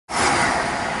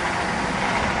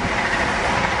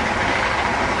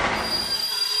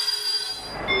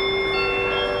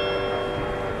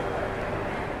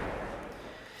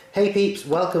Hey peeps,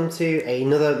 welcome to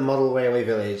another Model Railway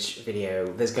Village video.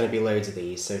 There's going to be loads of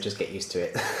these, so just get used to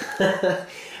it.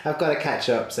 I've got to catch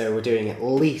up, so we're doing at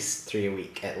least 3 a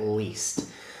week, at least.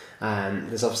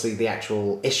 There's obviously the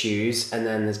actual issues, and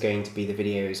then there's going to be the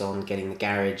videos on getting the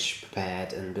garage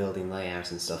prepared and building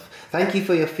layout and stuff. Thank you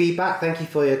for your feedback, thank you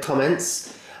for your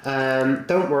comments.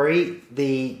 Don't worry,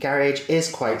 the garage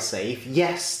is quite safe.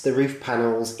 Yes, the roof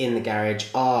panels in the garage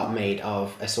are made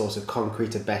of a sort of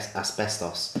concrete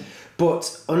asbestos,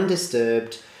 but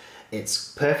undisturbed,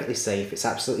 it's perfectly safe, it's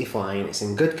absolutely fine, it's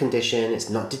in good condition,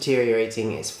 it's not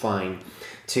deteriorating, it's fine.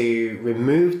 To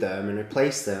remove them and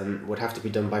replace them would have to be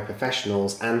done by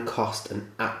professionals and cost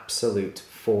an absolute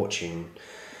fortune.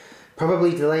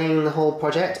 Probably delaying the whole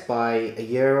project by a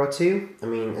year or two. I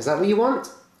mean, is that what you want?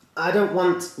 I don't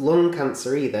want lung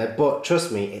cancer either, but trust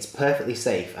me, it's perfectly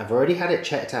safe. I've already had it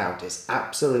checked out, it's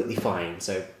absolutely fine,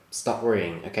 so stop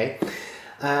worrying, okay?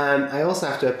 I also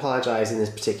have to apologise in this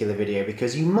particular video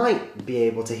because you might be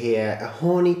able to hear a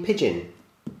horny pigeon.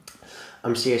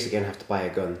 I'm seriously going to have to buy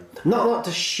a gun. Not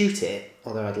to shoot it,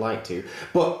 although I'd like to,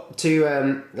 but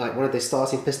to, like one of the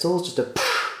starting pistols,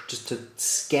 just to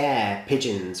scare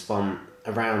pigeons from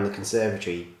around the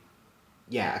conservatory.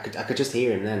 Yeah, I could just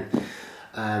hear him then.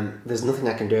 There's nothing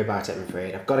I can do about it, I'm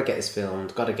afraid. I've got to get this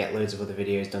filmed, got to get loads of other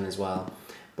videos done as well,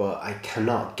 but I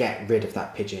cannot get rid of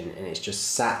that pigeon, and it's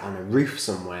just sat on a roof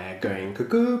somewhere going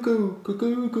cuckoo, cuckoo,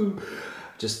 cuckoo.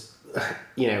 Just,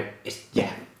 you know, it's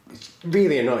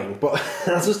really annoying, but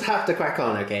I'll just have to crack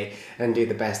on, okay, and do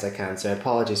the best I can, so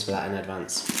apologies for that in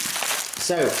advance.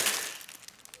 So,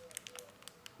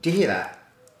 do you hear that?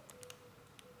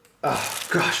 Oh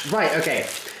gosh, right, okay.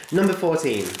 Number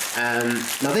 14.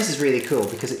 Now this is really cool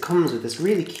because it comes with this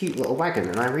really cute little wagon,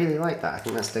 and I really like that. I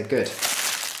think that's dead good.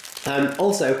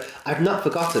 Also, I've not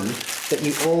forgotten that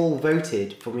you all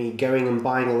voted for me going and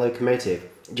buying a locomotive.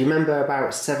 Do you remember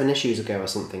about 7 issues ago or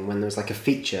something when there was like a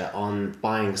feature on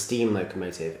buying a steam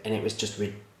locomotive, and it was just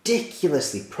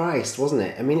ridiculously priced, wasn't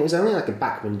it? I mean, it was only like a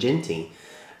Bachmann Ginty,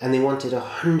 and they wanted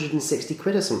 160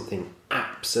 quid or something.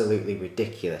 Absolutely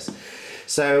ridiculous.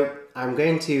 So I'm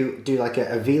going to do like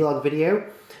a vlog video,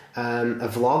 a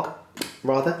vlog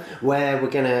rather, where we're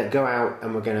going to go out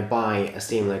and we're going to buy a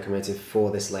steam locomotive for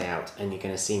this layout, and you're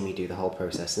going to see me do the whole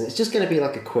process, and it's just going to be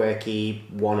like a quirky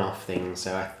one-off thing,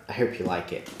 so I hope you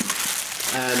like it.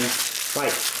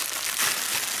 Right,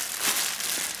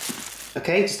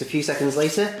 okay, just a few seconds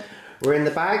later, we're in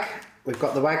the bag, we've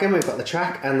got the wagon, we've got the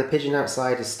track, and the pigeon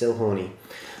outside is still horny.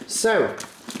 So,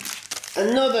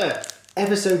 another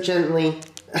ever so gently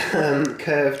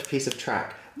curved piece of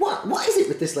track. What is it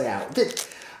with this layout?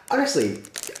 Honestly,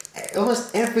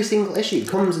 almost every single issue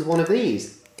comes with one of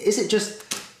these. Is it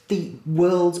just the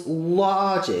world's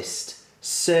largest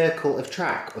circle of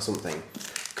track or something?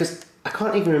 Because I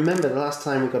can't even remember the last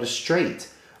time we got a straight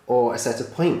or a set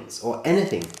of points or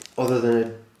anything other than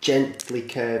a gently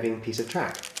curving piece of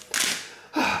track.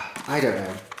 I don't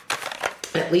know.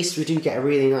 At least we do get a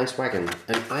really nice wagon,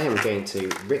 and I am going to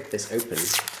rip this open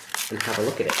and have a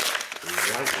look at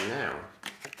it right now.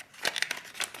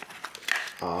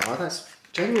 Oh, that's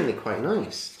genuinely quite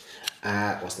nice.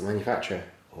 What's the manufacturer?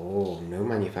 Oh, no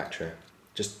manufacturer.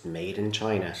 Just made in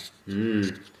China.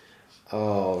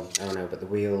 Oh, I don't know, but the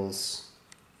wheels...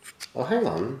 Oh, hang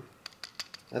on.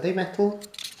 Are they metal?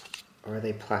 Or are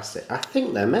they plastic? I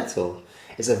think they're metal.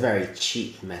 It's a very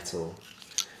cheap metal.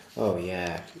 Oh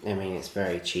yeah, I mean, it's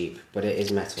very cheap, but it is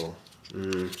metal.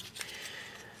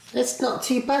 It's not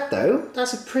too bad though.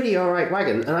 That's a pretty alright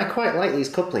wagon, and I quite like these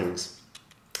couplings.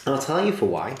 I'll tell you for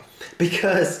why.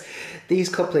 Because these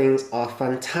couplings are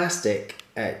fantastic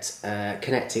at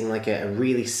connecting like a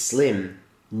really slim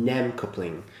NEM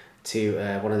coupling to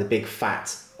one of the big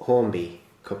fat Hornby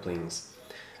couplings.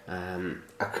 I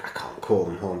can't call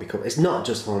them Hornby couplings. It's not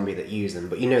just Hornby that use them,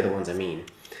 but you know the ones I mean.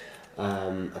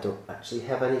 I don't actually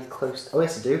have any close... Oh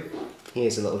yes I do.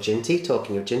 Here's a little Ginty,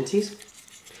 talking of Ginties.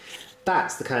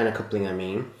 That's the kind of coupling I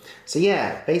mean. So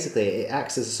yeah, basically it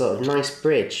acts as a sort of nice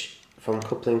bridge from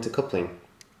coupling to coupling.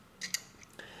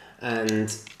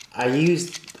 And I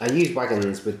use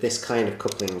wagons with this kind of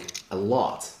coupling a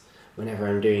lot whenever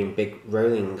I'm doing big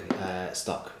rolling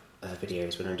stock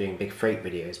videos, when I'm doing big freight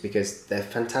videos, because they're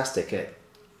fantastic at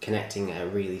connecting a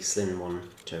really slim one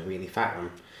to a really fat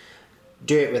one.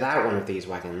 Do it without one of these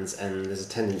wagons and there's a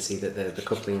tendency that the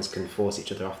couplings can force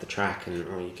each other off the track, and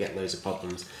or you get loads of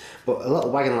problems. But a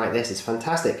little wagon like this is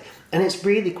fantastic, and it's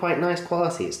really quite nice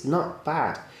quality. It's not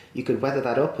bad. You could weather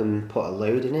that up and put a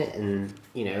load in it, and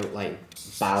you know, like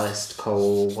ballast,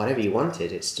 coal, whatever you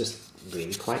wanted. It's just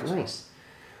really quite nice.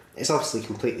 It's obviously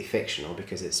completely fictional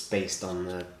because it's based on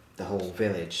the the whole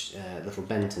village, Little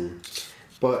Benton.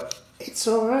 But it's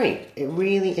alright, it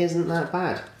really isn't that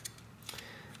bad.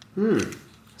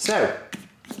 So,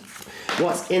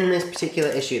 what's in this particular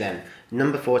issue then?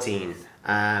 Number 14,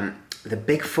 the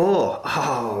Big Four.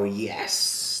 Oh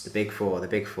yes, the Big Four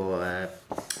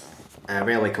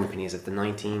railway companies of the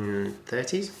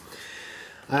 1930s.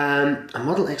 A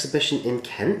model exhibition in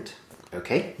Kent.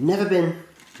 Okay, never been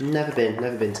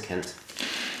to Kent.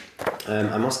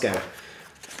 I must go.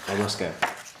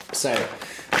 So,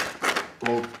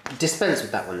 we'll dispense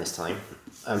with that one this time.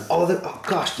 Oh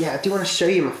gosh, yeah, I do want to show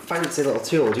you my fancy little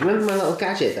tool. Do you remember my little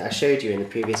gadget that I showed you in the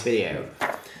previous video?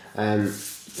 I'll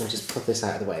just put this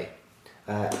out of the way.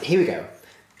 Here we go.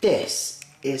 This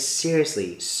is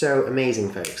seriously so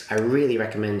amazing, folks. I really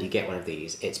recommend you get one of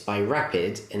these. It's by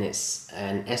Rapid, and it's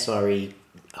an SRE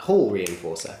hole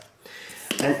reinforcer.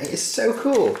 And it's so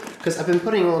cool, because I've been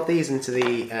putting all of these into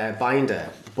the binder,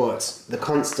 but the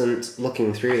constant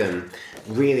looking through them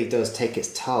really does take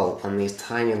its toll on these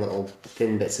tiny little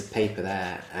thin bits of paper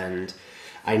there. And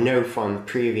I know from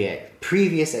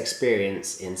previous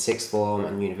experience in sixth form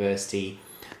and university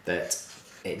that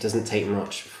it doesn't take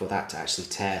much for that to actually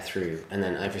tear through, and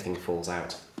then everything falls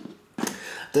out.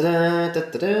 Da-da,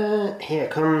 da-da-da. Here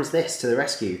comes this to the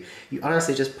rescue. You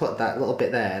honestly just put that little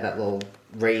bit there, that little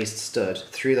raised stud,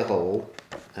 through the hole.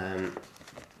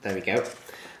 There we go.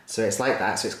 So it's like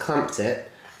that, so it's clamped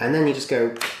it, and then you just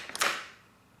go,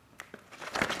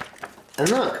 and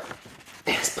look,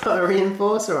 it's put a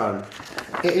reinforcer on.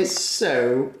 It is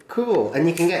so cool, and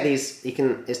you can get these.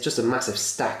 It's just a massive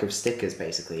stack of stickers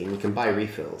basically, and you can buy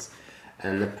refills,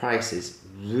 and the price is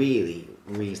really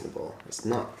reasonable. It's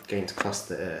not going to cost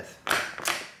the earth.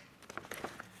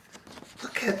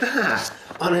 Look at that!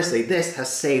 Honestly, this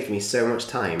has saved me so much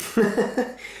time.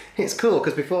 It's cool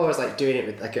because before I was like doing it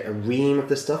with like a ream of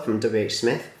the stuff from W.H.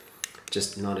 Smith,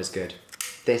 just not as good.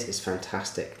 This is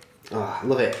fantastic. Oh, I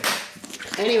love it.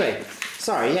 Anyway,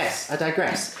 sorry. Yes, I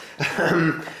digress.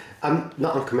 I'm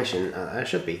not on commission. I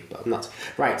should be, but I'm not.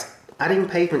 Right, adding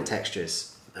pavement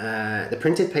textures. The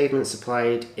printed pavements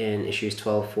supplied in issues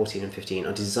 12, 14 and 15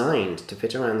 are designed to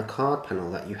fit around the card panel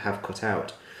that you have cut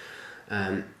out.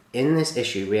 In this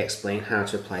issue we explain how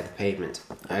to apply the pavement.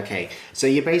 Okay, so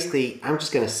you basically, I'm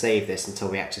just going to save this until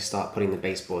we actually start putting the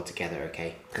baseboard together,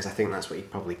 okay? Because I think that's what you'd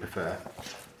probably prefer.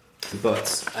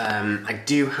 But I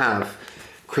do have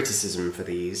criticism for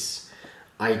these.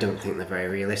 I don't think they're very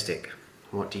realistic.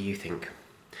 What do you think?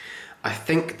 I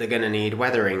think they're going to need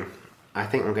weathering. I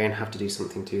think I'm going to have to do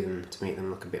something to them to make them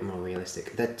look a bit more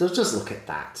realistic. Just look at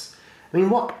that. I mean,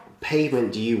 what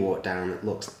pavement do you walk down that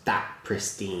looks that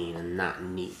pristine and that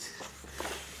neat?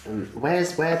 Where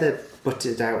the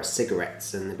buttered out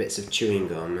cigarettes and the bits of chewing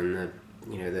gum and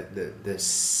the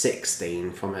sick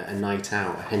stain from a night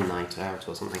out, a hen night out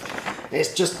or something?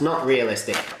 It's just not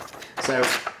realistic. So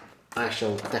I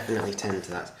shall definitely tend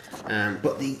to that.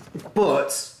 But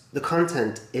the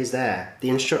content is there. The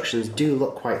instructions do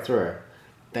look quite thorough.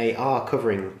 They are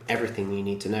covering everything you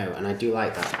need to know, and I do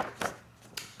like that.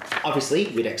 Obviously,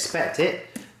 we'd expect it,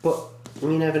 but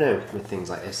you never know with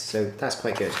things like this, so that's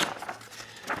quite good.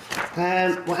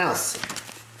 What else?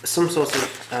 Some sort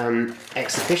of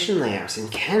exhibition layout in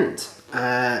Kent.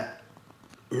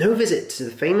 No visit to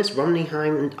the famous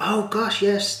Romneyheim and... Oh gosh,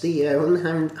 yes, the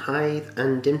Romneyheim Hythe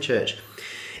and Dymchurch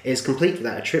is complete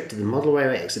without a trip to the model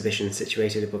railway exhibition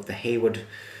situated above the Haywood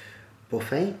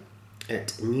Buffet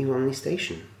at New Romney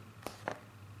Station.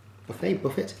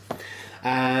 Buffet?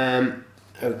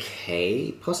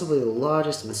 Okay, possibly the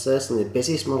largest and certainly the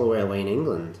busiest model railway in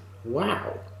England.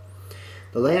 Wow.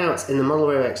 The layouts in the model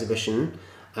railway exhibition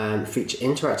feature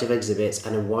interactive exhibits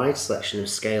and a wide selection of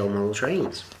scale model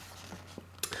trains.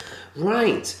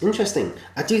 Right, interesting.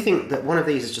 I do think that one of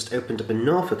these has just opened up in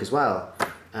Norfolk as well.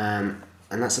 And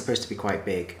that's supposed to be quite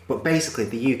big. But basically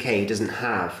the UK doesn't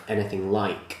have anything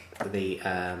like the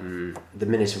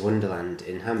Miniature Wonderland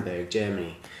in Hamburg,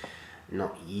 Germany.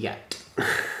 Not yet.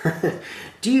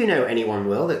 Do you know anyone,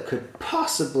 Will, that could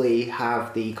possibly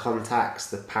have the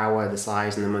contacts, the power, the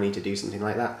size and the money to do something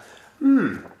like that?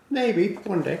 Maybe,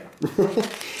 one day.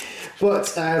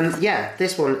 But yeah,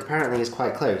 this one apparently is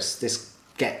quite close. This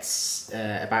gets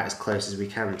about as close as we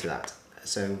can to that.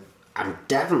 So I'm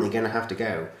definitely going to have to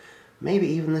go. Maybe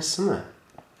even this summer.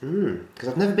 Because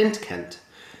I've never been to Kent.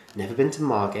 Never been to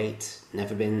Margate,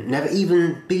 never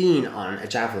even been on a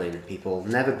javelin, people.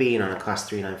 Never been on a class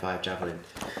 395 javelin.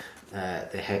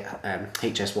 The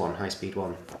HS1, high speed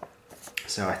one.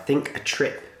 So I think a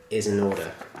trip is in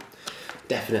order.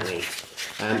 Definitely.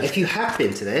 If you have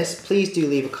been to this, please do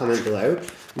leave a comment below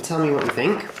and tell me what you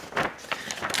think.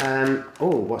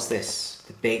 Oh, what's this?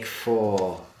 The Big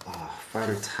Four. Oh,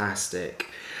 fantastic.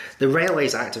 The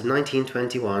Railways Act of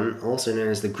 1921, also known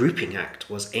as the Grouping Act,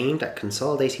 was aimed at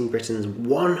consolidating Britain's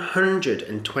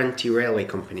 120 railway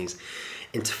companies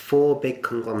into 4 big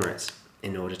conglomerates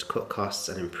in order to cut costs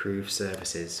and improve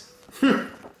services.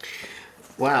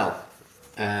 Well,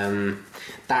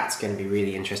 that's going to be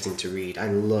really interesting to read. I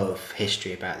love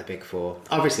history about the Big Four.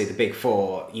 Obviously, the Big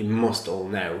Four, you must all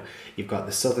know. You've got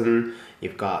the Southern,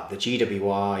 you've got the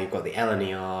GWR, you've got the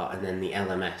LNER, and then the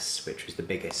LMS, which was the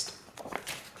biggest.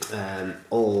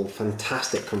 All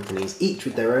fantastic companies, each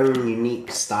with their own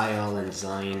unique style and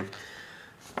design.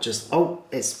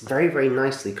 It's very, very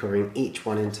nicely covering each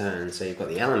one in turn. So you've got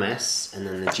the LMS, and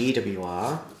then the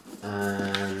GWR,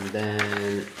 and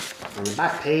then on the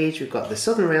back page we've got the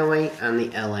Southern Railway and the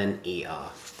LNER.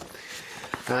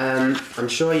 I'm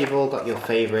sure you've all got your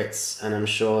favourites, and I'm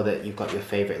sure that you've got your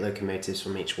favourite locomotives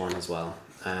from each one as well.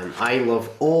 I love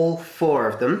all 4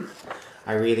 of them.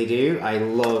 I really do. I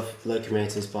love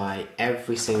locomotives by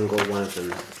every single one of them.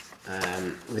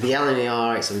 With the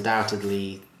LNER, it's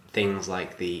undoubtedly things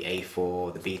like the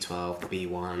A4, the B12, the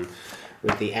B1.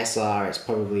 With the SR, it's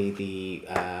probably the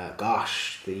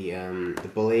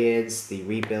Bulliards, the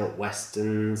rebuilt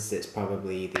Westerns. It's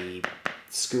probably the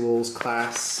Schools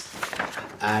class.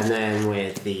 And then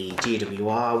with the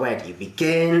GWR, where do you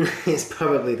begin? It's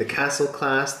probably the Castle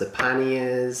class, the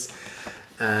Panniers.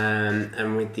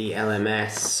 And with the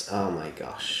LMS, oh my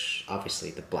gosh,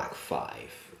 obviously the Black 5.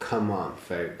 Come on,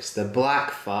 folks, the Black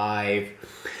 5.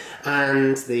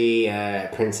 And the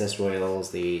Princess Royals,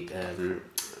 the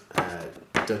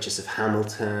Duchess of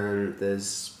Hamilton.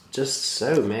 There's just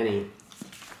so many.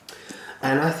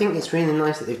 And I think it's really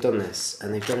nice that they've done this,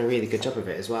 and they've done a really good job of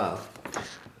it as well.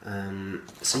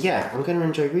 So yeah, I'm going to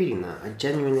enjoy reading that. I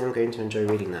genuinely am going to enjoy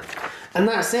reading that. And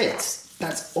that's it.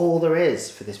 That's all there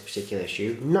is for this particular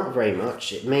issue. Not very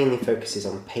much. It mainly focuses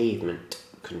on pavement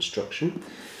construction.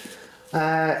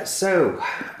 So,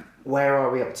 where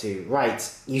are we up to? Right,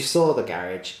 you saw the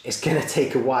garage. It's going to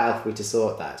take a while for me to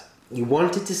sort that. You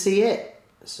wanted to see it,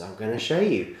 so I'm going to show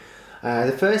you.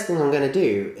 The first thing I'm going to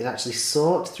do is actually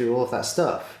sort through all of that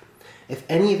stuff. If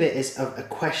any of it is of a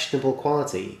questionable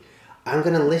quality, I'm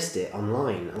going to list it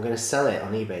online. I'm going to sell it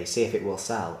on eBay, see if it will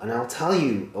sell. And I'll tell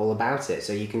you all about it,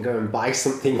 so you can go and buy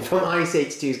something from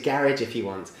ICH2's garage if you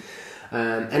want.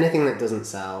 Anything that doesn't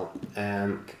sell,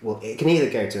 well, it can either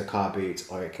go to a car boot,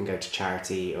 or it can go to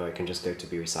charity, or it can just go to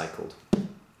be recycled.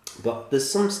 But there's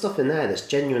some stuff in there that's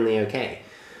genuinely okay.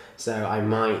 So I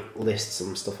might list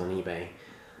some stuff on eBay.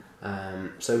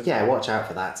 So yeah, watch out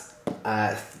for that.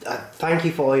 Thank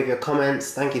you for all of your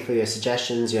comments, thank you for your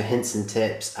suggestions, your hints and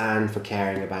tips, and for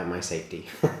caring about my safety.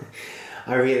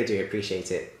 I really do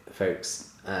appreciate it, folks.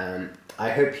 I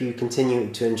hope you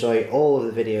continue to enjoy all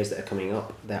of the videos that are coming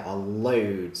up. There are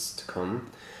loads to come.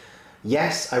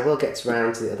 Yes, I will get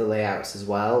around to the other layouts as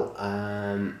well.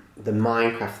 The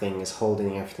Minecraft thing is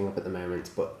holding everything up at the moment,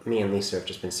 but me and Lisa have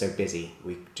just been so busy,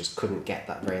 we just couldn't get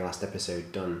that very last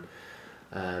episode done.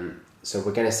 So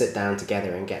we're going to sit down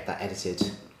together and get that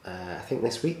edited, I think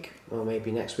this week, or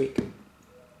maybe next week.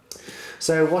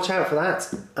 So watch out for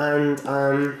that, and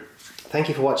thank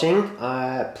you for watching.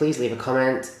 Please leave a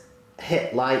comment,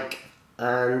 hit like,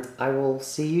 and I will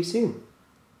see you soon.